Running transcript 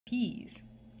Peas.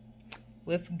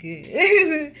 What's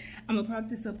good? I'm gonna prop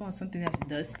this up on something that's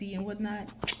dusty and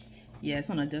whatnot. Yeah, it's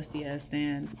on a dusty ass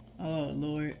stand. Oh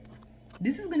Lord.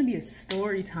 This is gonna be a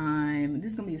story time. This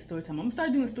is gonna be a story time. I'm gonna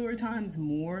start doing story times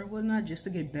more and whatnot just to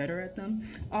get better at them.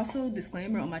 Also,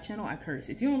 disclaimer, on my channel, I curse.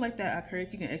 If you don't like that I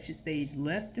curse, you can exit stage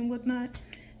left and whatnot.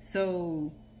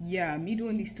 So yeah, me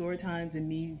doing these story times and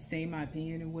me saying my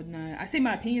opinion and whatnot. I say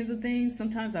my opinions of things.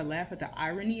 Sometimes I laugh at the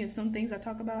irony of some things I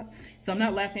talk about. So I'm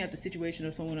not laughing at the situation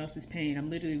of someone else's pain. I'm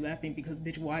literally laughing because,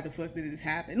 bitch, why the fuck did this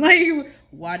happen? Like,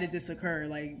 why did this occur?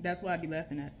 Like, that's what I be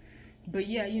laughing at. But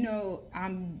yeah, you know,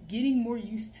 I'm getting more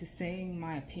used to saying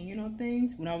my opinion on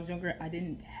things. When I was younger, I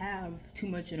didn't have too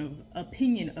much of an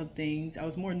opinion of things. I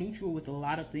was more neutral with a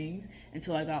lot of things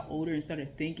until I got older and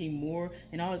started thinking more.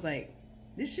 And I was like,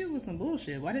 this shit was some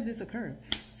bullshit. Why did this occur?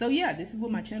 So yeah, this is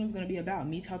what my channel is going to be about.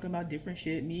 Me talking about different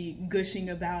shit. Me gushing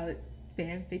about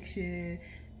fan fiction.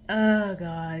 Oh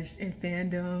gosh. And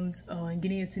fandoms. Oh, and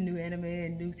getting into new anime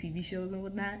and new TV shows and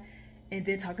whatnot. And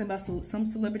then talking about some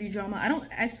celebrity drama. I don't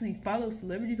actually follow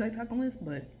celebrities I talk with,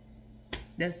 but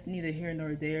that's neither here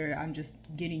nor there. I'm just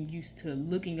getting used to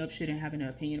looking up shit and having an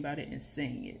opinion about it and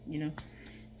saying it, you know?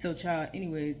 So child,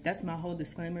 anyways, that's my whole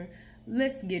disclaimer.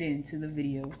 Let's get into the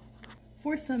video.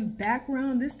 For some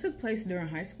background, this took place during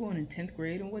high school and in 10th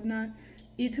grade and whatnot.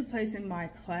 It took place in my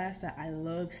class that I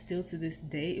love still to this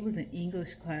day. It was an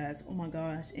English class, oh my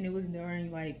gosh. And it was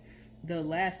during like the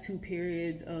last 2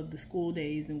 periods of the school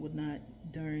days and whatnot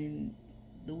during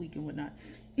the week and whatnot.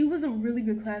 It was a really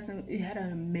good class and it had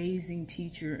an amazing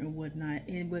teacher and whatnot.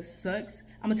 And what sucks,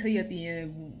 I'm gonna tell you at the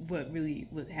end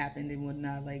what happened and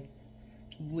whatnot, like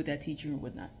with that teacher and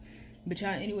whatnot. But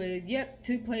yeah, anyways, yep,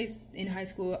 took place in high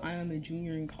school. I am a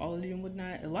junior in college and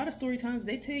whatnot. A lot of story times,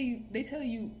 they tell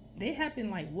you they happened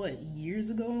like what,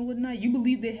 years ago and whatnot. You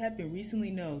believe they happened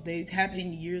recently? No, they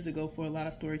happened years ago for a lot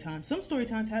of story times. Some story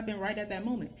times happen right at that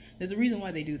moment. There's a reason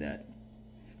why they do that,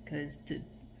 because to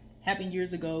happen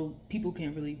years ago, people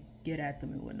can't really get at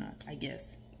them and whatnot, I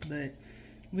guess. But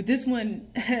with this one,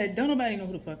 don't nobody know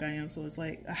who the fuck I am, so it's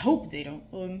like I hope they don't.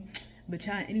 But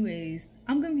yeah, anyways,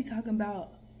 I'm gonna be talking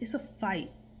about. It's a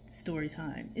fight story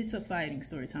time. It's a fighting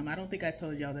story time. I don't think I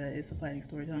told y'all that it's a fighting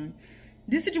story time.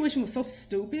 This situation was so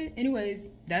stupid. Anyways,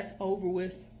 that's over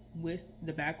with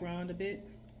the background a bit.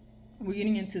 We're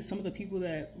getting into some of the people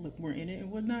that were in it and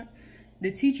whatnot.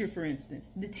 The teacher, for instance.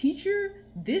 The teacher,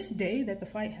 this day that the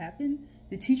fight happened,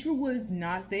 the teacher was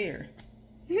not there.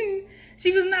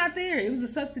 She was not there. It was a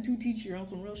substitute teacher on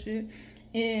some real shit.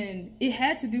 And it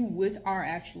had to do with our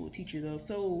actual teacher though.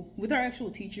 So with our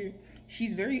actual teacher,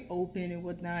 she's very open and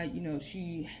whatnot. You know,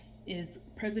 she is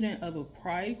president of a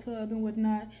pride club and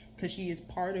whatnot because she is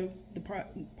part of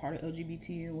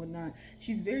LGBT and whatnot.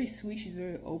 She's very sweet. She's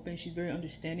very open. She's very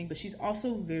understanding, but she's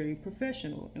also very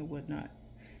professional and whatnot.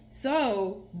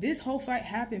 So this whole fight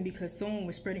happened because someone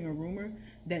was spreading a rumor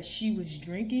that she was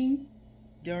drinking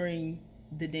during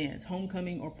the dance,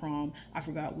 homecoming or prom. I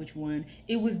forgot which one.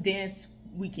 It was dance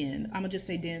weekend. I'm gonna just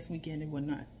say dance weekend and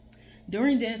whatnot.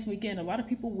 During dance weekend, a lot of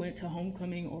people went to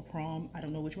homecoming or prom. I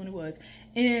don't know which one it was.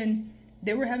 And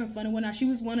they were having fun and whatnot. She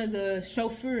was one of the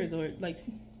chauffeurs or like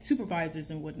supervisors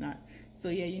and whatnot. So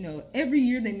yeah, you know, every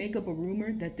year they make up a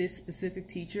rumor that this specific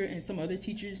teacher and some other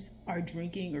teachers are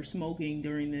drinking or smoking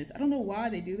during this. I don't know why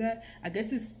they do that. I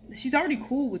guess she's already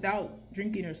cool without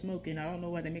drinking or smoking. I don't know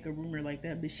why they make a rumor like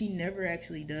that, but she never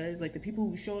actually does. Like the people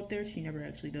who show up there, she never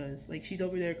actually does. Like she's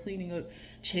over there cleaning up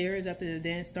chairs after the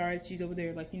dance starts. She's over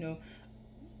there like, you know,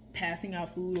 passing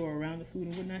out food or around the food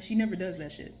and whatnot. She never does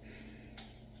that shit.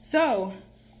 So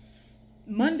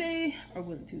Monday, or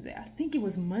was it Tuesday? I think it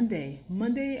was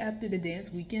Monday after the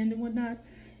dance weekend and whatnot,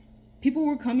 people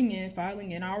were coming in,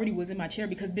 filing in. I already was in my chair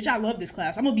because, bitch, I love this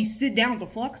class. I'm gonna be sit down the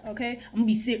fuck, okay? I'm gonna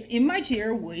be sit in my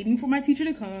chair waiting for my teacher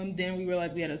to come. Then we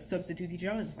realized we had a substitute teacher.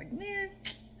 I was just like, man,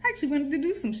 I actually wanted to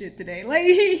do some shit today. Like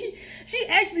she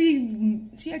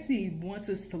actually wants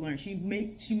us to learn. She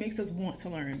makes us want to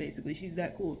learn, basically. She's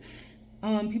that cool.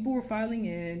 People were filing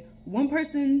in. One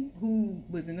person who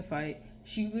was in the fight,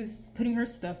 she was putting her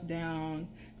stuff down.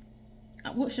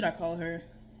 What should I call her?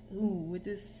 Ooh, with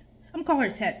this, I'm gonna call her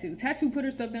Tattoo. Tattoo put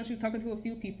her stuff down. She was talking to a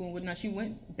few people and whatnot. She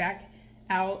went back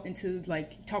out into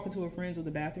like talking to her friends or the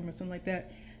bathroom or something like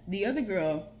that. The other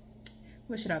girl,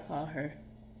 what should I call her?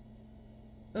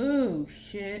 Oh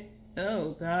shit.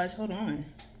 Oh gosh, hold on.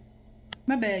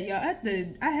 My bad, y'all.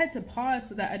 I had to pause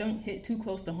so that I don't hit too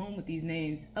close to home with these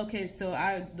names. Okay, so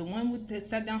the one with that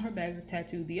sat down her bags is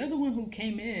Tattoo. The other one who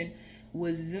came in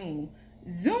was Zoom.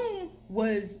 Zoom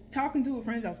was talking to her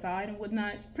friends outside and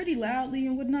whatnot, pretty loudly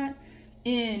and whatnot.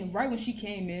 And right when she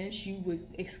came in, she was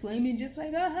exclaiming just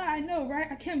like, I know, right?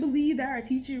 I can't believe that our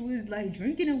teacher was like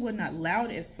drinking and whatnot,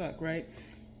 loud as fuck, right?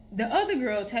 The other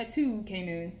girl, Tattoo, came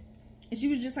in and she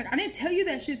was just like, I didn't tell you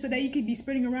that shit so that you could be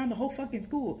spreading around the whole fucking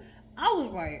school. I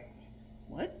was like,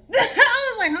 what?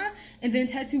 I was like, huh? And then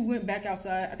Tattoo went back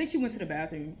outside. I think she went to the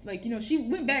bathroom. Like, you know, she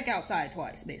went back outside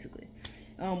twice, basically.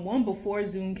 One before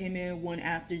Zoom came in, one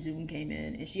after Zoom came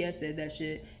in, and she had said that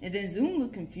shit. And then Zoom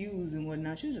looked confused and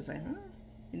whatnot. She was just like, huh?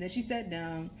 And then she sat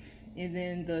down, and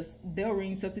then the bell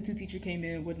ring, substitute teacher came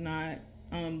in, whatnot,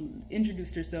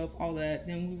 introduced herself, all that.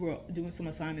 Then we were doing some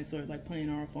assignments or like playing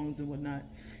on our phones and whatnot.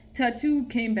 Tattoo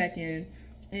came back in,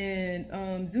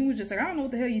 and Zoom was just like, I don't know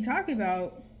what the hell you talking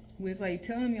about with like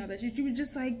telling me all that shit. She was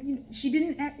just like, you know, she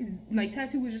didn't act, like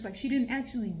Tattoo was just like, she didn't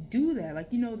actually do that. Like,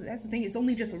 you know, that's the thing. It's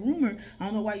only just a rumor. I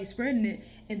don't know why you're spreading it.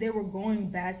 And they were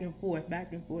going back and forth,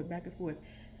 back and forth, back and forth.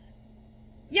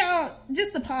 Y'all,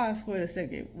 just to pause for a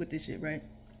second with this shit, right?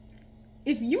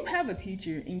 If you have a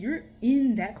teacher and you're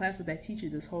in that class with that teacher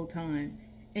this whole time,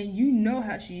 and you know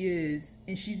how she is,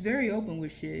 and she's very open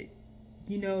with shit,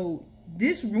 you know,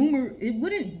 this rumor, it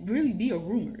wouldn't really be a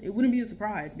rumor. It wouldn't be a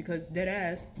surprise, because dead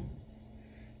ass,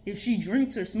 if she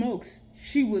drinks or smokes,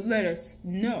 she would let us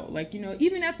know. Like, you know,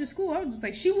 even after school, I was just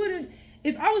like, she wouldn't,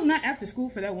 if I was not after school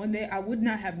for that one day, I would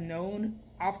not have known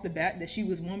off the bat that she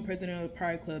was, one, president of the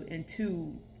Pride Club, and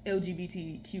two,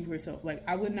 LGBTQ herself. Like,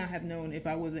 I would not have known if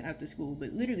I wasn't after school.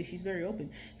 But literally, she's very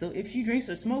open. So if she drinks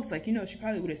or smokes, like, you know, she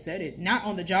probably would have said it. Not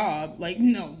on the job. Like,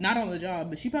 no, not on the job.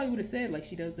 But she probably would have said, like,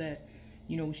 she does that,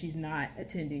 you know, when she's not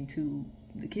attending to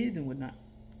the kids and whatnot.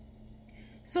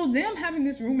 So them having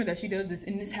this rumor that she does this,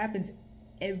 and this happens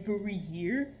every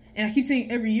year. And I keep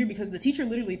saying every year because the teacher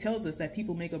literally tells us that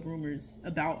people make up rumors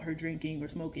about her drinking or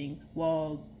smoking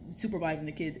while supervising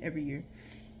the kids every year.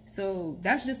 So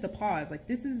that's just a pause. Like,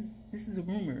 this is a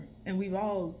rumor, and we've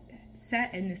all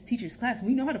sat in this teacher's class.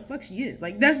 We know how the fuck she is.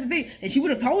 Like, that's the thing. And she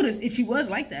would have told us if she was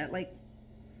like that. Like,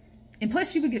 and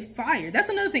plus she would get fired. That's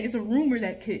another thing. It's a rumor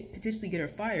that could potentially get her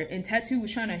fired. And Tattoo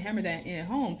was trying to hammer that in at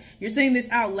home. You're saying this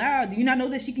out loud. Do you not know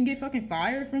that she can get fucking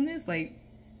fired from this? Like,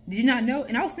 did you not know?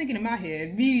 And I was thinking in my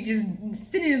head, me just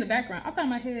sitting in the background, I thought in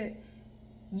my head,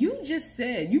 you just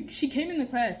said, she came in the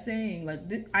class saying, like,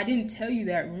 I didn't tell you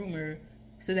that rumor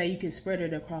so that you can spread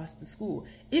it across the school.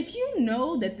 If you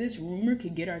know that this rumor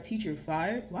could get our teacher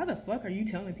fired, why the fuck are you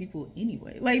telling people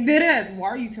anyway? Like, deadass, why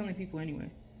are you telling people anyway?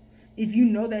 If you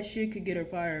know that shit could get her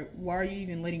fired, why are you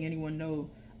even letting anyone know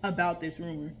about this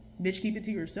rumor? Bitch, keep it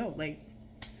to yourself. Like,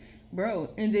 bro.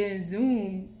 And then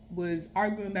Zoom was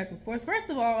arguing back and forth. First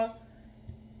of all,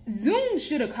 Zoom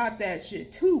should have caught that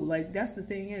shit too. Like, that's the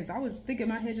thing is, I was thinking in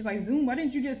my head just like, Zoom, why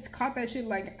didn't you just caught that shit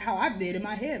like how I did in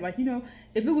my head? Like, you know,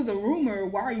 if it was a rumor,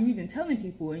 why are you even telling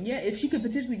people? And yeah, if she could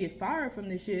potentially get fired from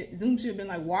this shit, Zoom should have been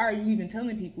like, why are you even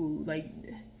telling people? Like,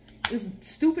 it's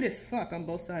stupid as fuck on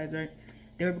both sides, right?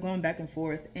 They were going back and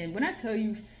forth. And when I tell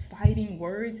you fighting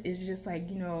words, it's just like,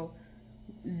 you know,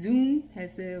 Zoom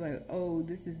has said like, oh,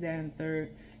 this is that and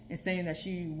third, and saying that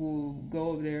she will go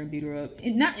over there and beat her up,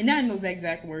 and not in those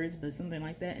exact words, but something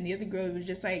like that. And the other girl was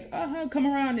just like, come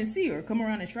around and see, or come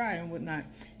around and try and whatnot.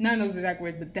 Not in those exact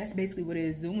words, but that's basically what it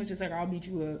is. Zoom was just like, I'll beat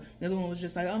you up. The other one was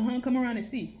just like, come around and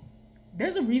see.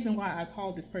 There's a reason why I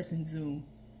called this person Zoom.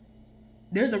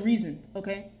 There's a reason,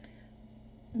 okay?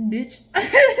 Bitch.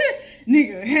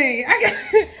 Nigga, hey,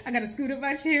 I gotta scoot up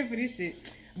my chair for this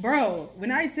shit. Bro,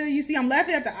 when I tell you, see, I'm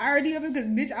laughing at the irony of it because,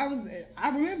 bitch, I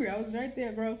remember, I was right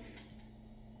there, bro.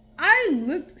 I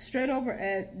looked straight over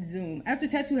at Zoom. After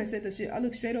Tattoo had said the shit, I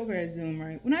looked straight over at Zoom,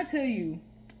 right? When I tell you,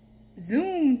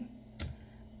 Zoom,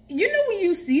 you know when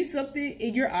you see something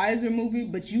and your eyes are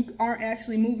moving, but you aren't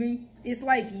actually moving? It's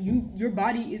like your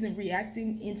body isn't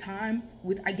reacting in time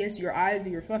with, I guess, your eyes or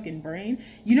your fucking brain.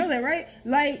 You know that, right?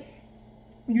 Like,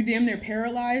 you damn near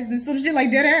paralyzed and some shit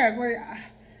like that ass. Like,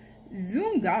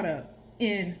 Zoom got up,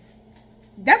 and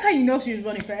that's how you know she was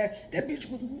running fast. That bitch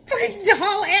was fucking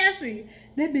haul assy.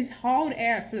 That bitch hauled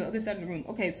ass to the other side of the room.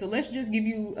 Okay, so let's just give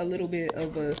you a little bit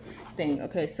of a thing.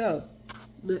 Okay, so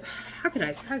how could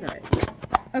I?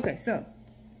 Okay, so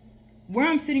where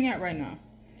I'm sitting at right now,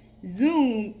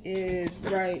 Zoom is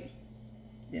right.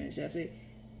 Yeah, should I say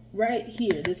right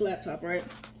here? This laptop, right?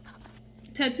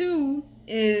 Tattoo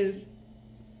is.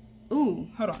 Ooh,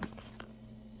 hold on.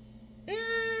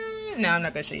 No, I'm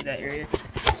not gonna show you that area.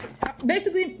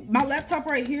 Basically, my laptop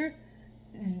right here,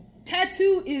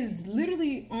 Tattoo is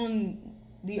literally on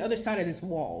the other side of this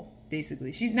wall,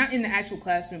 basically. She's not in the actual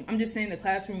classroom. I'm just saying the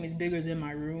classroom is bigger than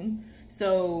my room.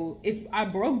 So if I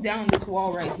broke down this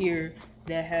wall right here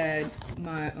that had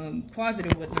my closet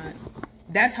and whatnot,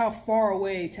 That's how far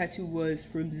away Tattoo was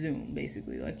from Zoom,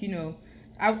 basically. Like, you know,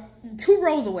 2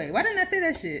 rows away. Why didn't I say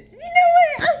that shit? You know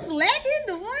what? I'm slacking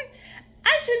the fuck.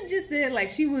 I should have just said, like,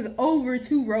 she was over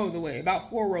 2 rows away, about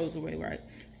 4 rows away, right?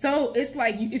 So it's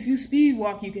like, if you speed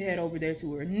walk, you can head over there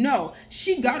to her. No,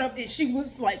 she got up and she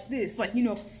was like this, like, you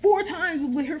know, 4 times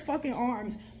with her fucking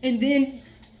arms. And then,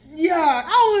 yeah,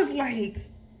 I was like,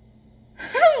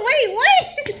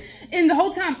 wait. And the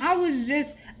whole time I was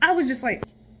just like,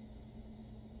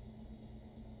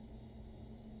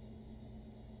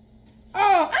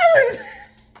 oh,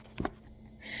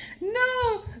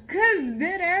 no, cause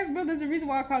dead ass, bro. There's a reason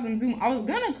why I called them Zoom. I was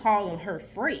gonna call them her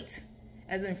freight,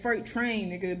 as in freight train,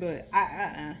 nigga. But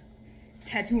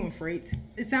Tattoo and freight.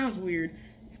 It sounds weird.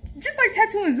 Just like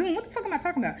Tattoo and Zoom. What the fuck am I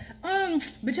talking about?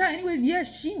 But yeah. Anyways, yeah,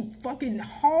 she fucking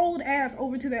hauled ass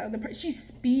over to that other person. She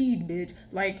speed, bitch.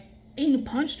 Like, and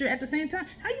punched her at the same time.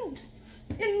 How you?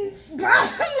 And I'm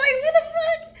like, what the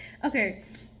fuck? Okay,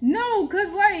 no, cause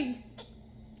like,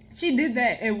 she did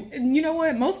that, and you know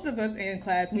what? Most of us in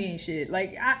class, we ain't shit.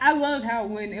 Like, I love how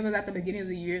when it was at the beginning of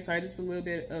the year, sorry, this is a little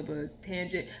bit of a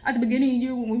tangent. At the beginning of the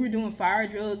year, when we were doing fire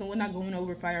drills, and we're not going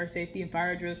over fire safety and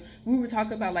fire drills, we were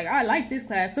talking about, like, I like this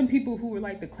class. Some people who were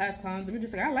like the class clowns, they were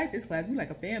just like, I like this class. We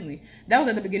like a family. That was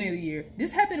at the beginning of the year.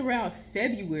 This happened around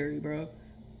February, bro.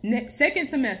 Second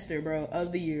semester, bro,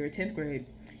 of the year, 10th grade.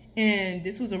 And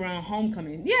this was around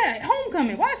homecoming. Yeah,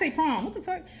 homecoming. Why I say prom? What the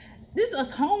fuck? This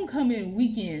is homecoming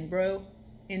weekend, bro.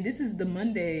 And this is the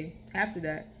Monday after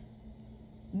that.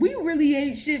 We really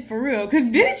ain't shit for real. Because,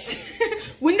 bitch,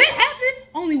 when that happened,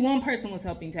 only one person was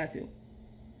helping Tattoo.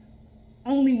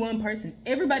 Only one person.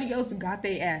 Everybody else got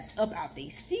their ass up out their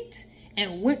seat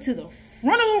and went to the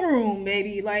front of the room,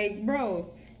 baby. Like, bro,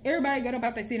 everybody got up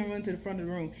out their seat and went to the front of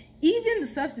the room. Even the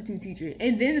substitute teacher.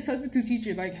 And then the substitute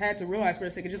teacher, like, had to realize for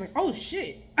a second, just like, oh,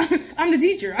 shit. I'm the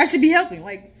teacher. I should be helping.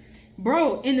 Like,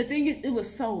 bro, and the thing is, it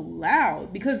was so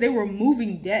loud because they were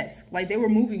moving desks. Like, they were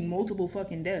moving multiple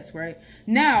fucking desks, right?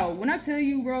 Now, when I tell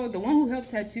you, bro, the one who helped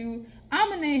Tattoo, I'm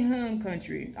gonna name him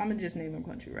Country. I'm gonna just name him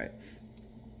Country, right?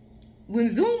 When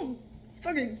Zoom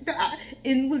fucking died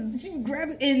and was, she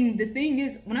grabbed it, and the thing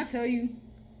is, when I tell you,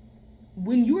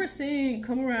 when you are saying,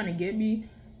 come around and get me,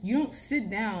 you don't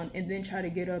sit down and then try to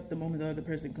get up the moment the other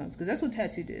person comes. Because that's what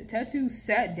Tattoo did. Tattoo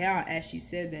sat down as she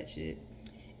said that shit.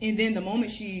 And then the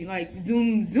moment she, like,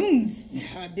 zooms,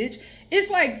 bitch.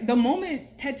 It's like, the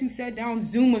moment Tattoo sat down,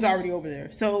 Zoom was already over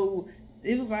there. So,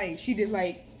 it was like, she did,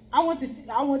 like, I want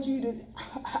you to,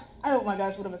 oh my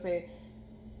gosh, what am I saying?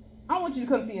 I want you to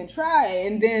come see and try.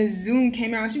 And then Zoom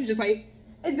came out, and she was just like,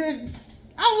 and then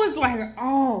I was like,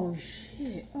 oh,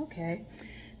 shit, okay.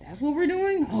 That's what we're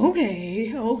doing?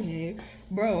 Okay.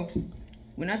 Bro,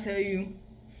 when I tell you,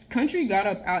 Country got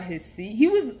up out his seat. He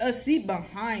was a seat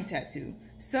behind Tattoo.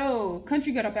 So,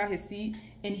 Country got up out his seat,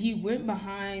 and he went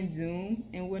behind Zoom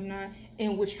and whatnot,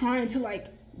 and was trying to, like,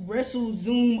 wrestle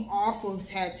Zoom off of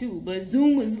Tattoo. But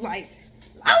Zoom was like,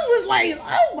 I was like,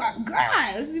 oh my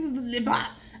gosh.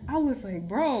 I was like,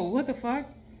 bro, what the fuck?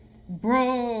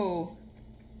 Bro.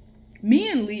 Me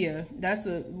and Leah, that's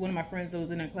one of my friends that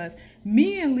was in that class.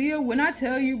 Me and Leah, when I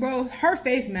tell you, bro, her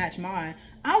face matched mine.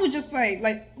 I was just like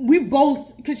we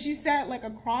both, because she sat, like,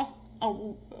 across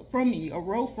from me, a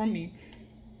row from me.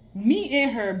 Me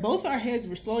and her, both our heads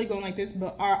were slowly going like this,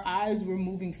 but our eyes were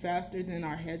moving faster than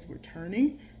our heads were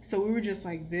turning. So we were just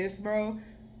like this, bro.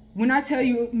 When I tell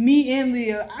you, me and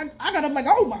Leah, I got up like,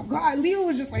 oh my God. Leah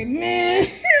was just like, man. I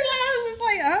was just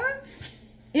like, huh?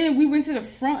 And we went to the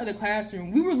front of the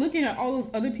classroom. We were looking at all those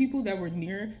other people that were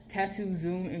near Tattoo,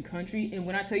 Zoom, and Country. And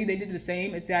when I tell you they did the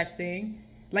same exact thing,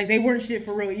 like, they weren't shit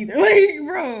for real either. Like,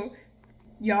 bro.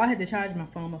 Y'all, I had to charge my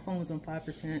phone. My phone was on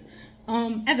 5%.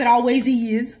 As it always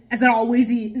is. No.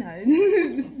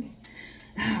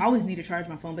 I always need to charge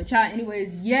my phone. But y'all,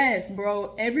 anyways, yes,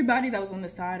 bro. Everybody that was on the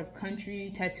side of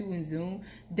Country, Tattoo, and Zoom,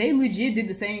 they legit did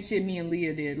the same shit me and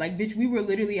Leah did. Like, bitch, we were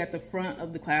literally at the front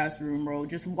of the classroom, bro,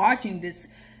 just watching this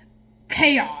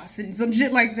chaos and some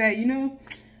shit like that, you know?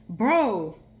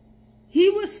 Bro, he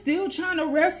was still trying to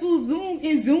wrestle Zoom,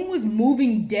 and Zoom was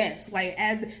moving desks. Like,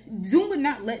 as Zoom would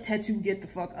not let Tattoo get the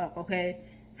fuck up, okay?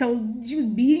 So she was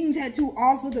beating Tattoo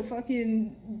off of the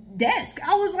fucking desk.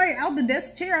 I was like, out the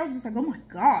desk chair, I was just like, oh my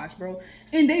gosh, bro.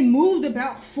 And they moved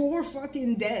about 4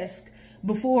 fucking desks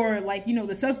before, like, you know,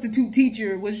 the substitute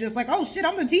teacher was just like, oh shit,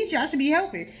 I'm the teacher, I should be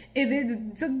helping. And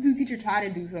then the substitute teacher tried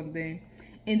to do something.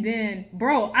 And then,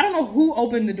 bro, I don't know who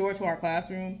opened the door to our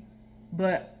classroom,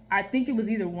 but I think it was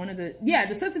either one of the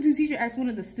substitute teacher asked one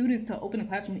of the students to open the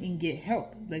classroom and get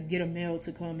help. Like, get a male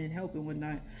to come and help and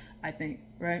whatnot, I think,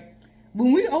 right?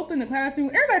 when we opened the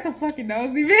classroom, everybody's so fucking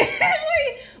nosy, man.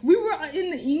 Like, we were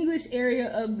in the English area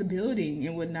of the building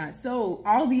and whatnot. So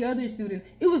all the other students,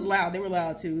 it was loud. They were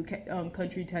loud too.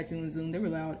 Country, Tattoo, and Zoom, they were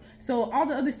loud. So all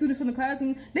the other students from the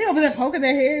classroom, they over there poking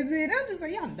their heads in. I'm just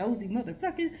like, y'all nosy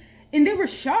motherfuckers. And they were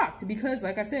shocked because,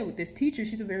 like I said, with this teacher,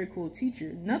 she's a very cool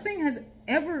teacher. Nothing has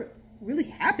ever really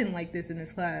happened like this in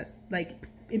this class, like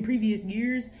in previous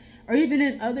years. Or even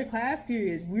in other class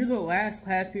periods. We're the last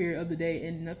class period of the day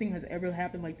and nothing has ever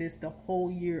happened like this the whole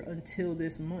year until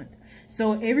this month.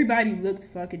 So everybody looked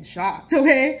fucking shocked,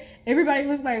 okay? Everybody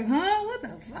looked like, huh? What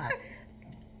the fuck?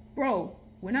 Bro,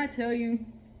 when I tell you,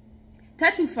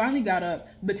 Tattoo finally got up,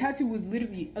 but Tattoo was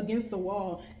literally against the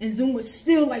wall and Zoom was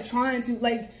still like trying to,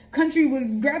 like, Country was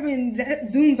grabbing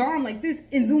Zoom's arm like this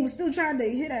and Zoom was still trying to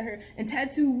hit at her and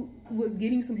Tattoo was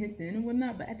getting some hits in and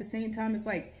whatnot, but at the same time, it's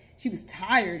like, she was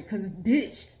tired because,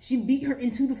 bitch, she beat her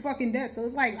into the fucking desk. So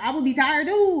it's like, I would be tired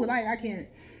too. Like, I can't.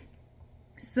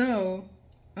 So,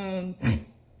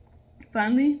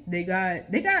 finally, they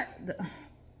got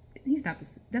that's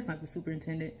not the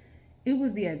superintendent. It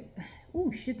was the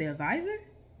advisor?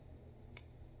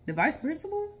 The vice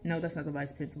principal? No, that's not the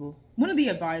vice principal. One of the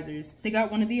advisors. They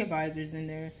got one of the advisors in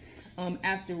there.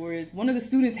 Afterwards, one of the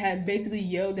students had basically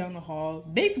yelled down the hall,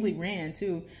 basically ran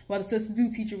too, while the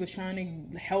substitute teacher was trying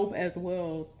to help as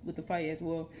well with the fight as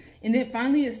well. And then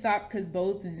finally it stopped because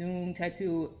both Zoom,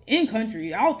 Tattoo, and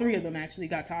Country, all three of them actually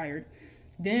got tired.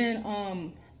 Then,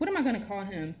 what am I gonna call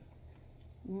him?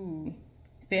 Ooh,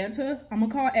 Fanta? I'm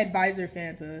gonna call Advisor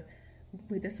Fanta.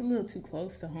 Wait, that's a little too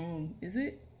close to home, is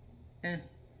it?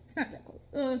 It's not that close.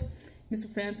 Mr.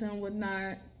 Fanta and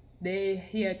whatnot.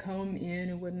 He had come in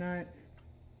and whatnot.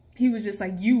 He was just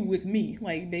like, you with me,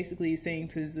 like basically saying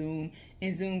to Zoom,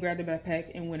 and Zoom grabbed the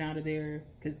backpack and went out of there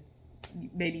because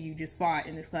maybe you just fought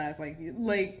in this class, like,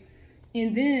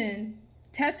 and then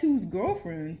Tattoo's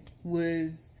girlfriend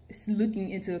was looking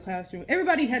into the classroom.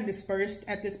 Everybody had dispersed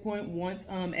at this point once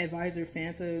Advisor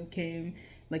Fanta came,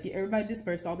 like everybody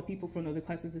dispersed, all the people from the other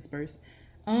classes dispersed.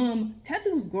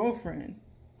 Tattoo's girlfriend,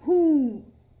 who,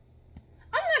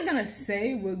 I'm not gonna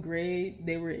say what grade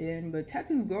they were in, but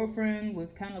Tattoo's girlfriend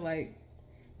was kind of like,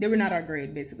 they were not our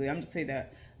grade, basically. I'm just saying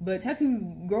that. But Tattoo's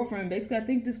girlfriend, basically, I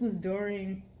think this was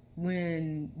during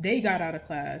when they got out of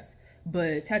class,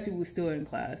 but Tattoo was still in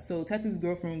class. So Tattoo's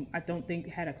girlfriend, I don't think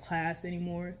had a class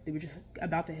anymore. They were just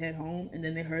about to head home, and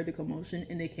then they heard the commotion,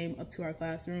 and they came up to our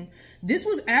classroom. This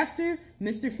was after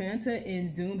Mr. Fanta and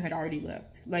Zoom had already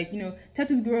left. Like, you know,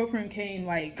 Tattoo's girlfriend came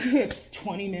like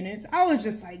 20 minutes. I was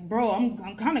just like, bro,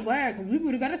 I'm kind of glad because we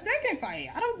would have got a second fight.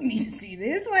 I don't need to see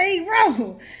this. Like,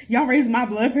 bro, y'all raised my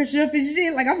blood pressure up and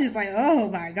shit. Like, I'm just like,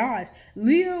 oh my gosh.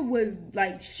 Leah was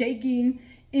like shaking.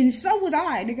 And so was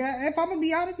I, nigga. If I'm gonna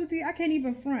be honest with you, I can't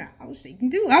even front. I was shaking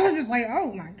too. I was just like,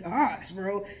 oh my gosh,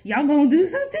 bro. Y'all gonna do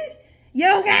something? You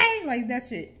okay? Like, that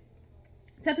shit.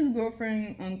 Tattoo's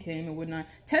girlfriend came and whatnot.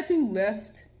 Tattoo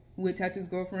left with Tattoo's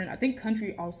girlfriend. I think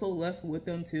Country also left with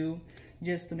them too.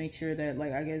 Just to make sure that,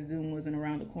 like, I guess Zoom wasn't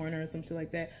around the corner or some shit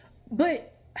like that.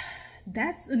 But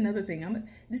that's another thing.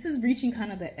 This is reaching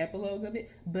kind of the epilogue of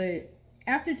it. But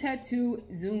after Tattoo,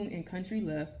 Zoom, and Country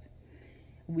left,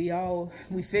 we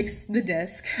fixed the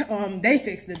desk. They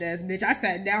fixed the desk, bitch. I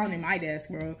sat down in my desk,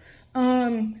 bro.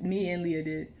 Me and Leah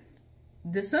did.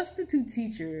 The substitute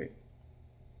teacher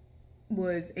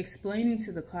was explaining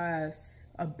to the class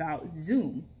about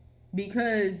Zoom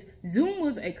because Zoom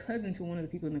was a cousin to one of the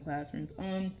people in the classrooms.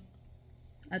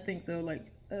 I think so. Like,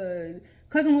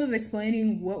 cousin was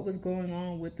explaining what was going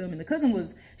on with them, and the cousin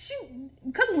was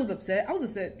upset. I was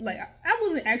upset. Like, I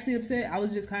wasn't actually upset. I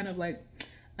was just kind of like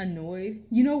annoyed.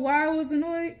 You know why I was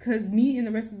annoyed? Because me and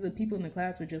the rest of the people in the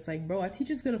class were just like, bro, our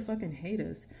teacher's gonna fucking hate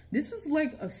us. This is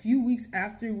like a few weeks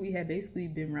after we had basically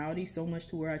been rowdy so much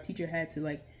to where our teacher had to,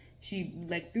 like, she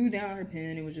like threw down her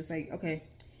pen and was just like, okay,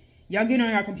 y'all get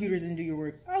on your computers and do your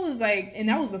work. I was like, and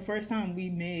that was the first time we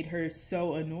made her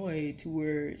so annoyed to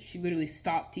where she literally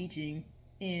stopped teaching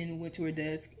and went to her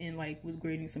desk and like was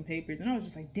grading some papers. And I was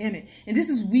just like, damn it. And this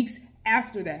is weeks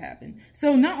after that happened.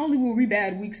 So not only were we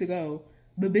bad weeks ago,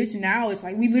 but bitch, now it's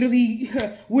like we literally,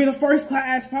 we're the first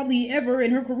class probably ever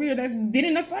in her career that's been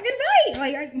in a fucking fight.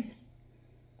 Like,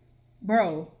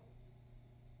 bro,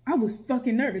 I was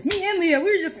fucking nervous. Me and Leah,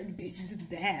 we were just like, bitch, this is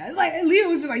bad. Like, Leah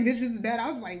was just like, this is bad.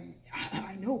 I was like,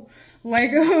 I know.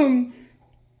 Like,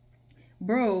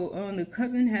 bro, the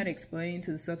cousin had explained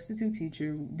to the substitute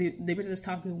teacher, they were just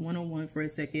talking one-on-one for a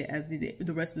second as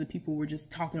the rest of the people were just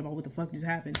talking about what the fuck just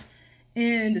happened.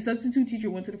 And the substitute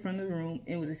teacher went to the front of the room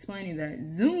and was explaining that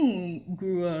Zoom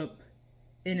grew up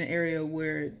in an area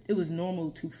where it was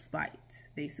normal to fight,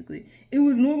 basically. It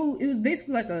was normal. It was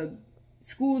basically like a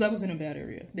school that was in a bad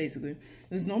area, basically.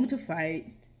 It was normal to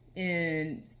fight,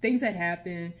 and things had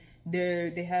happened.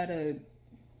 They had a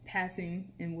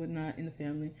passing and whatnot in the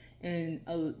family, and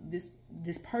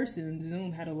this person,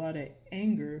 Zoom, had a lot of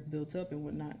anger built up and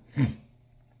whatnot.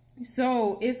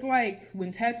 So it's like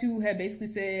when Tattoo had basically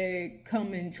said,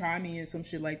 come and try me and some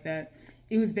shit like that,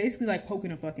 it was basically like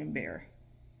poking a fucking bear.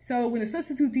 So when the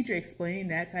substitute teacher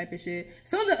explained that type of shit,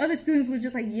 some of the other students was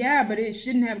just like, yeah, but it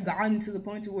shouldn't have gotten to the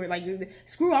point to where, like,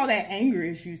 screw all that anger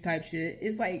issues type shit.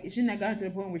 It's like, it shouldn't have gotten to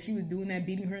the point where she was doing that,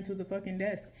 beating her into the fucking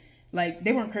desk. Like,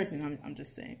 they weren't cursing, I'm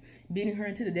just saying. Beating her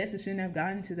into the desk, it shouldn't have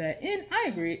gotten to that. And I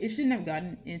agree, it shouldn't have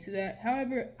gotten into that.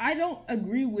 However, I don't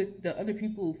agree with the other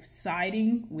people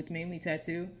siding with mainly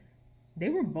Tattoo. They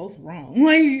were both wrong.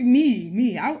 Like,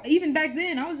 me. Even back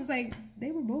then, I was just like, they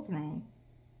were both wrong.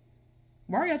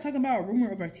 Why are y'all talking about a rumor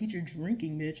of our teacher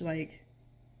drinking, bitch? Like,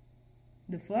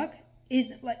 the fuck?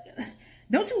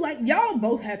 Don't you like, y'all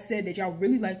both have said that y'all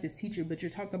really like this teacher, but you're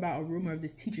talking about a rumor of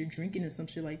this teacher drinking or some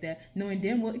shit like that, knowing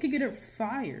damn well it could get her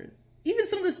fired. Even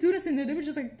some of the students in there, they were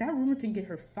just like, that rumor can get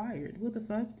her fired. What the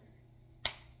fuck?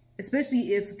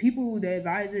 Especially if people, the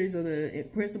advisors or the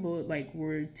principal, like,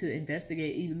 were to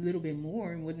investigate a little bit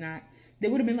more and whatnot, they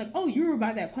would have been like, oh, you were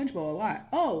by that punch bowl a lot.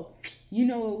 Oh, you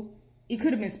know, it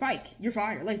could have been Spike. You're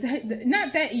fired. Like,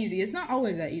 not that easy. It's not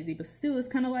always that easy, but still, it's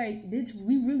kind of like, bitch,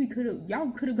 we really could have, y'all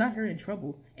could have got her in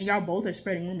trouble. And y'all both are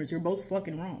spreading rumors. You're both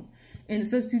fucking wrong. And the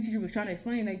substitute teacher was trying to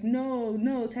explain, like,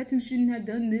 no, Tattoo shouldn't have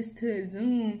done this to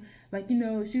Zoom. Like, you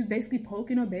know, she was basically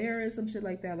poking a bear or some shit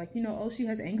like that. Like, you know, oh, she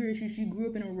has anger issues. She grew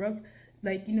up in a rough,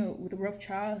 like, you know, with a rough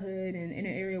childhood and in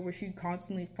an area where she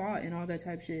constantly fought and all that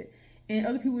type shit. And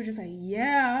other people were just like,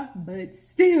 yeah, but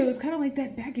still, it's kind of like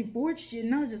that back and forth shit.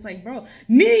 And I was just like, bro,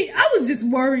 I was just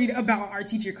worried about our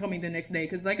teacher coming the next day.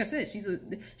 Because like I said,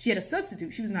 she had a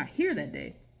substitute. She was not here that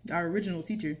day, our original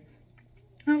teacher.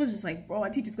 I was just like, bro, our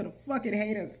teacher's gonna fucking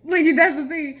hate us. Like, that's the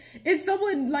thing. If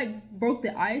someone, like, broke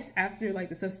the ice after, like,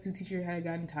 the substitute teacher had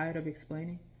gotten tired of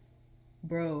explaining,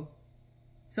 bro,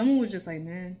 someone was just like,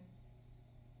 man,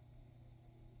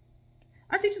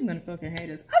 our teacher's gonna fucking hate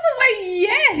us. I was like,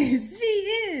 yes, she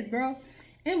is, bro.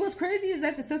 And what's crazy is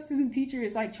that the substitute teacher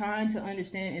is, like, trying to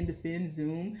understand and defend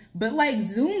Zoom. But, like,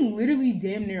 Zoom literally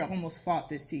damn near almost fought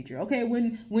this teacher. Okay,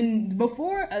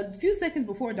 before, a few seconds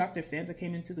before Dr. Fanta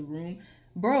came into the room,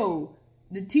 bro,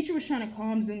 the teacher was trying to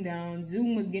calm Zoom down.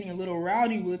 Zoom was getting a little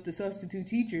rowdy with the substitute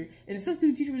teacher. And the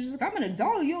substitute teacher was just like, I'm an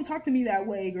adult. You don't talk to me that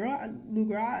way, girl.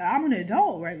 I'm an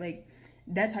adult, right? Like,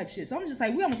 that type shit. So I'm just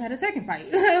like, we almost had a second fight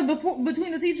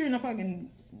between the teacher and the fucking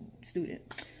student.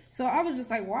 So I was just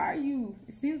like, why are you,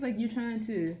 it seems like you're trying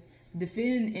to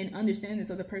defend and understand this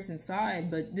other person's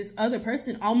side, but this other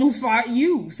person almost fought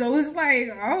you. So it's like,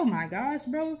 oh my gosh,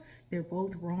 bro, they're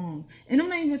both wrong. And I'm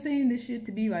not even saying this shit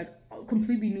to be like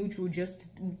completely neutral just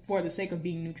for the sake of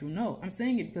being neutral. No, I'm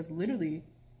saying it because literally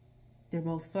they're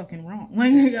both fucking wrong.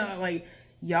 Like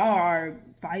y'all are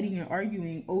fighting and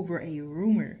arguing over a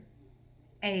rumor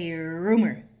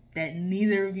that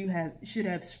neither of you should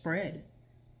have spread.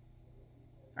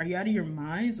 Are you out of your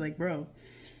minds? Like, bro.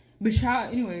 But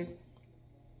child, anyways,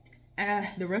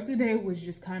 the rest of the day was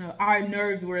just kind of, our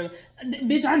nerves were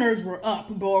up,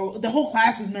 bro. The whole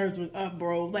class's nerves was up,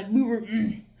 bro. Like, we were,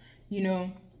 you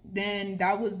know. Then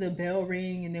that was the bell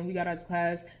ring, and then we got out of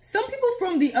class. Some people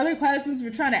from the other classrooms were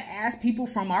trying to ask people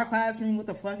from our classroom what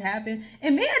the fuck happened.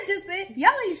 And may I just say,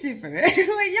 y'all ain't shit for that. Like,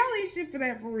 y'all ain't shit for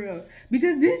that for real.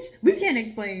 Because, bitch, we can't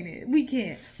explain it. We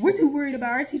can't. We're too worried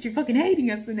about our teacher fucking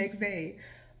hating us the next day.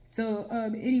 So,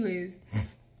 anyways, it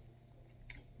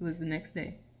was the next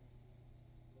day.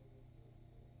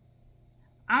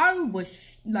 I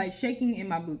was like shaking in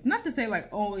my boots. Not to say like,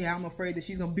 oh yeah, I'm afraid that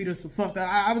she's gonna beat us the fuck up.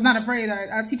 I was not afraid that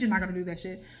our teacher's not gonna do that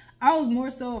shit. I was more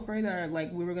so afraid that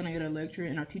like we were gonna get a lecture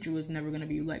and our teacher was never gonna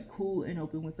be like cool and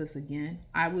open with us again.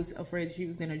 I was afraid that she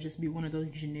was gonna just be one of those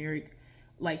generic,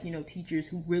 like, you know, teachers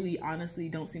who really honestly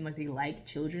don't seem like they like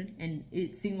children. And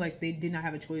it seemed like they did not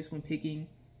have a choice when picking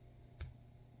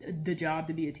the job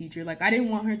to be a teacher. Like, I didn't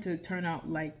want her to turn out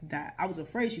like that. I was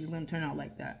afraid she was gonna turn out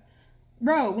like that.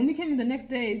 Bro, when we came the next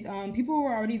day, people were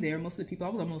already there. Most of the people,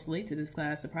 I was almost late to this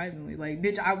class, surprisingly. Like,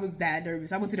 bitch, I was that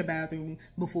nervous. I went to the bathroom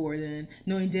before then,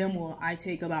 knowing damn well I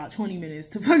take about 20 minutes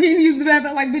to fucking use the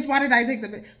bathroom. Like, bitch, why did I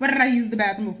use the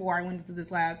bathroom before I went into this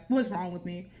class? What's wrong with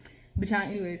me? But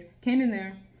anyways, came in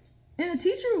there, and the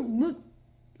teacher looked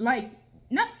like,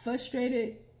 not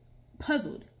frustrated,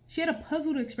 puzzled. She had a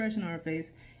puzzled expression on her face.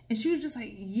 And she was just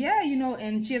like, yeah, you know,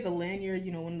 and she has a lanyard,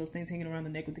 you know, one of those things hanging around the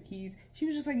neck with the keys. She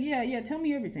was just like, yeah, tell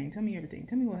me everything. Tell me everything.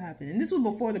 Tell me what happened. And this was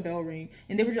before the bell ring.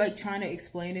 And they were like trying to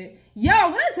explain it. Y'all,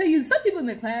 when I tell you, some people in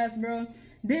the class, bro,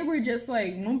 They were just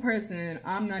like, one person,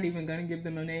 I'm not even gonna give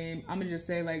them a name, I'm gonna just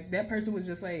say like, that person was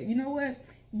just like, you know what,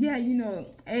 yeah, you know,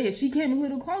 hey, if she came a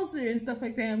little closer and stuff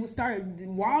like that and would start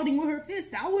wilding with her fist,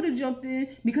 I would have jumped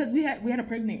in, because we had a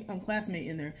pregnant classmate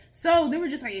in there. So they were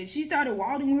just like, if she started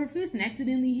wilding with her fist and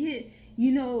accidentally hit,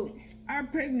 you know, our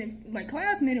pregnant like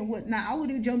classmate and whatnot, I would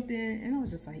have jumped in. And I was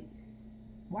just like,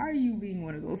 why are you being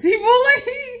one of those people? Like,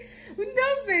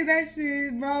 don't say that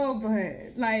shit, bro.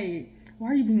 But like, why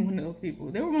are you being one of those people?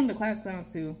 They were one of the class clowns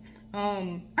too.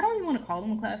 I don't even want to call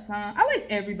them a class clown. I liked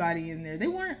everybody in there. They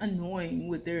weren't annoying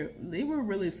with they were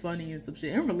really funny and some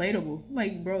shit and relatable.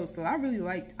 Like, bro, so I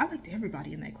liked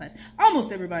everybody in that class.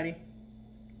 Almost everybody.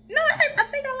 No, I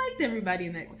think I liked everybody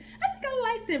in that class. I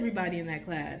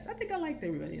think I liked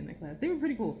everybody in that class. They were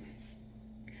pretty cool.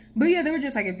 But yeah, they were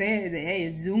just like,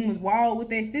 if Zoom was wild with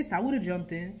their fist, I would have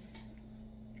jumped in.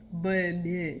 But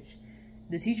bitch,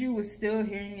 the teacher was still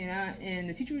hearing it out, and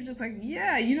the teacher was just like,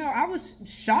 yeah, you know, I was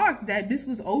shocked that this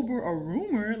was over a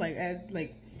rumor.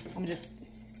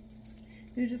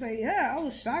 They were just like, yeah, I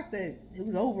was shocked that it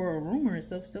was over a rumor and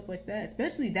stuff like that.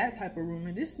 Especially that type of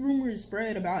rumor. This rumor is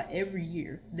spread about every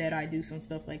year that I do some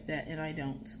stuff like that, and I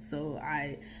don't. So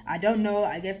I don't know.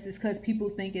 I guess it's because people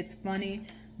think it's funny,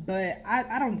 but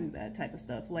I don't do that type of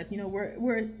stuff. Like, you know,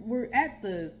 we're at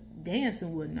the dance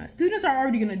and whatnot. Students are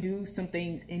already gonna do some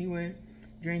things anyway.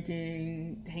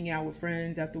 Drinking, hanging out with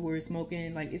friends afterwards,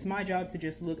 smoking. Like, it's my job to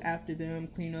just look after them,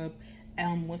 clean up.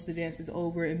 Once the dance is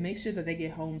over, and make sure that they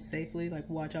get home safely, like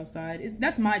watch outside.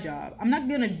 That's my job. I'm not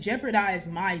gonna jeopardize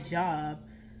my job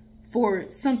for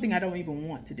something I don't even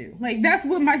want to do. Like, that's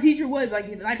what my teacher was.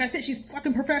 Like I said, she's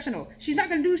fucking professional. She's not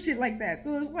gonna do shit like that.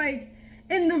 So it's like,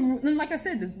 and like I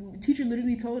said, the teacher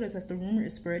literally told us that the rumor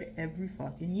is spread every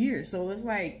fucking year. So it's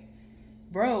like,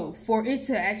 bro, for it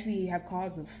to actually have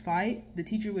caused a fight, the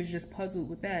teacher was just puzzled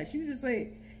with that. She was just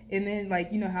like, and then,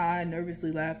 like, you know how I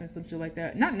nervously laugh and some shit like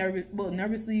that. Not nervous, well,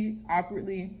 nervously,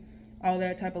 awkwardly, all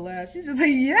that type of laugh. She was just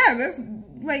like, yeah, that's,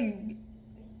 like,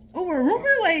 over a rumor?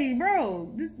 Like,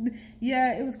 bro,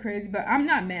 yeah, it was crazy. But I'm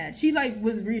not mad. She, like,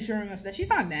 was reassuring us that she's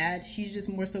not mad. She's just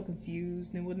more so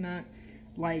confused and whatnot.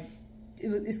 Like,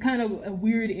 it's kind of a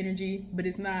weird energy, but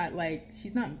it's not, like,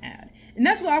 she's not mad. And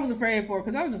that's what I was afraid for,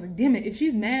 because I was just like, damn it, if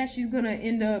she's mad, she's going to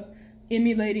end up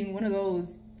mimicking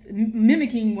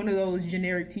one of those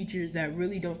generic teachers that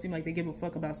really don't seem like they give a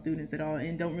fuck about students at all,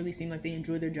 and don't really seem like they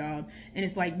enjoy their job. And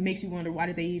it's like, makes you wonder, why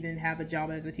did they even have a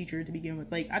job as a teacher to begin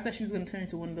with? Like, I thought she was going to turn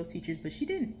into one of those teachers, but she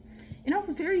didn't. And I was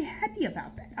very happy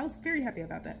about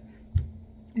that.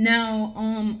 Now,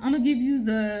 I'm going to give you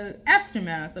the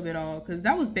aftermath of it all, because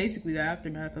that was basically the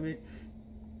aftermath of it.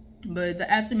 But the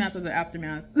aftermath of the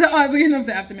aftermath, oddly enough,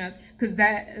 the aftermath, because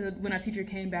that, when our teacher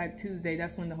came back Tuesday,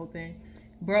 that's when the whole thing.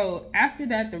 Bro, after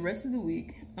that, the rest of the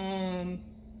week,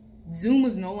 Zoom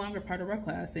was no longer part of our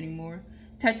class anymore.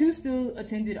 Tattoo still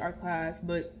attended our class,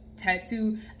 but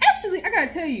Tattoo, actually, I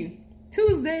gotta tell you,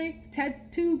 Tuesday,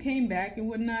 Tattoo came back and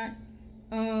whatnot,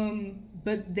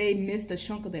 but they missed a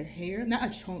chunk of their hair. Not a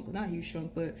chunk, not a huge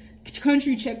chunk, but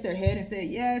Country checked their head and said,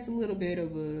 yeah, it's a little bit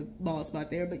of a bald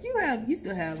spot there, but you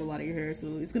still have a lot of your hair, so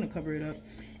it's gonna cover it up.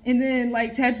 And then,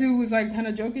 like, Tattoo was, like, kind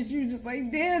of joking. She was just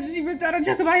like, damn, she ripped out a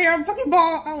chunk of my hair. I'm fucking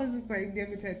bald. I was just like,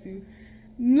 damn it, Tattoo.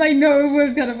 Like, no, it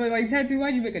was kind of like, Tattoo,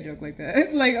 why'd you make a joke like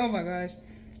that? Like, oh my gosh.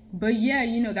 But yeah,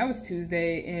 you know, that was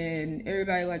Tuesday, and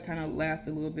everybody, like, kind of laughed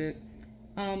a little bit.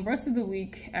 Rest of the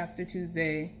week after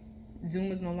Tuesday, Zoom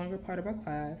was no longer part of our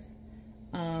class.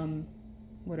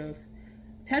 What else?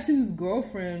 Tattoo's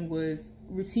girlfriend was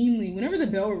routinely, whenever the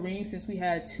bell would ring, since we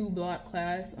had 2-block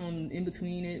class in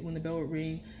between it, when the bell would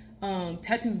ring,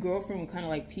 Tattoo's girlfriend would kind of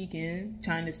like peek in,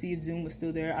 trying to see if Zoom was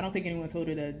still there. I don't think anyone told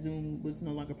her that Zoom was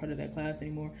no longer part of that class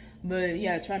anymore, but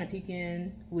yeah, trying to peek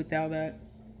in with all that.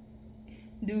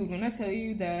 Dude, when I tell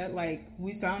you that, like,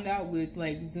 we found out with,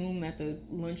 like, Zoom at the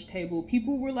lunch table,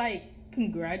 people were, like,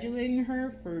 congratulating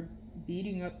her for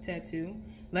beating up Tattoo.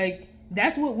 Like,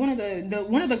 that's what one of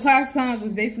the class clowns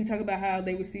was basically talking about, how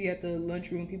they would see at the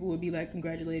lunchroom, people would be, like,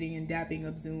 congratulating and dapping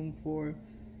up Zoom for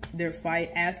their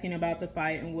fight, asking about the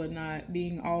fight and whatnot,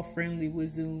 being all friendly with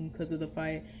Zoom because of the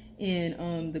fight.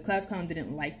 And the class clown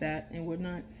didn't like that and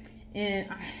whatnot. And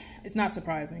it's not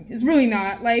surprising. It's really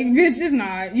not. Like, it's just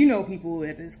not. You know people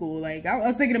at this school. Like, I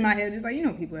was thinking in my head, just like, you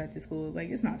know people at this school. Like,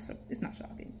 it's not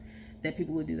shocking that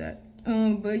people would do that.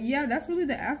 But yeah, that's really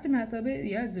the aftermath of it.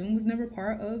 Yeah, Zoom was never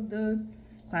part of the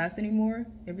class anymore.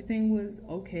 Everything was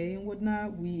okay and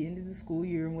whatnot. We ended the school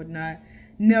year and whatnot.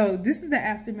 No, this is the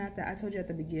aftermath that I told you at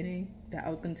the beginning, that I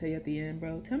was going to tell you at the end,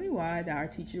 bro. Tell me why that our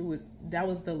teacher that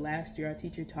was the last year our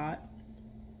teacher taught.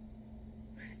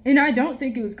 And I don't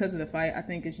think it was because of the fight. I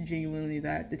think it's genuinely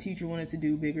that the teacher wanted to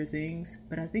do bigger things.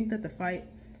 But I think that the fight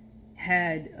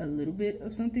had a little bit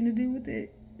of something to do with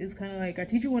it. It's kind of like our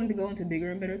teacher wanted to go into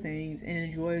bigger and better things and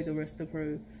enjoy the rest of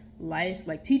her life.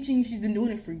 Like teaching, she's been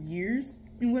doing it for years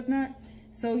and whatnot.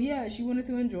 So yeah, she wanted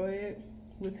to enjoy it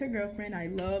with her girlfriend. I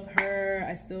love her.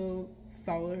 I still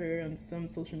follow her on some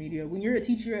social media. When you're a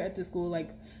teacher at the school,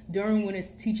 like during when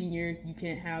it's teaching year, you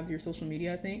can't have your social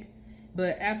media, I think.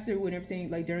 But after when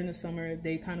everything, like during the summer,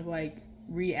 they kind of like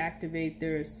reactivate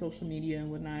their social media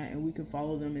and whatnot, and we can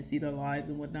follow them and see their lives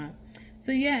and whatnot.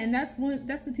 So yeah, and that's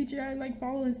the teacher I like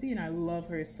follow and see, and I love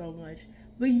her so much.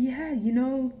 But yeah, you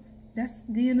know, that's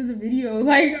the end of the video.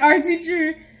 Like our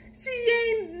teacher, she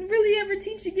ain't really ever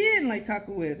teach again like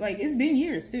Taka with. Like it's been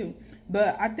years too.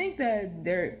 But I think that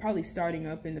they're probably starting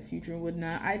up in the future and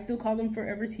whatnot. I still call them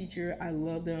forever teacher. I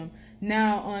love them.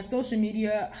 Now on social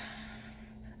media,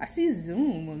 I see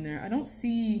Zoom on there. I don't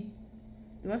see,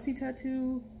 do I see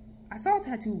tattoo? I saw a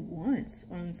tattoo once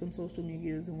on some social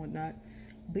medias and whatnot.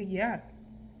 But yeah,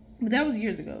 but that was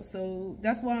years ago. So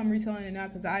that's why I'm retelling it now,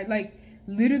 because I like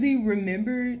literally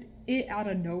remembered it out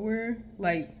of nowhere.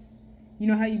 Like, you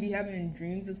know how you be having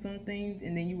dreams of some things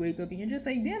and then you wake up and you're just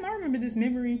like, damn, I remember this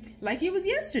memory like it was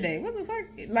yesterday. What the fuck?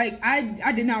 Like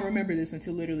I did not remember this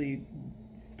until literally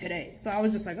today. So I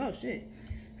was just like, oh shit.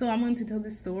 So I'm going to tell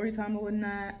this story time or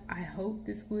whatnot. I hope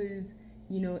this was,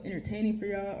 you know, entertaining for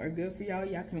y'all or good for y'all.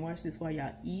 Y'all can watch this while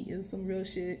y'all eat. It's some real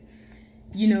shit.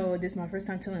 You know, this is my first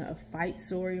time telling a fight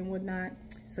story and whatnot.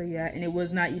 So yeah, and it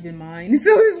was not even mine.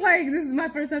 So it's like, this is my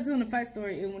first time telling a fight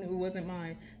story when it wasn't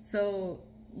mine. So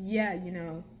yeah, you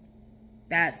know,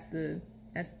 that's the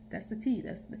tea.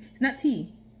 It's not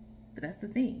tea, but that's the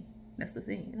thing. That's the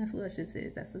thing. That's what I just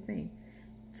said. That's the thing.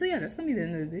 So yeah, that's gonna be the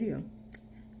end of the video.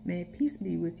 May peace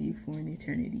be with you for an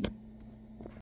eternity.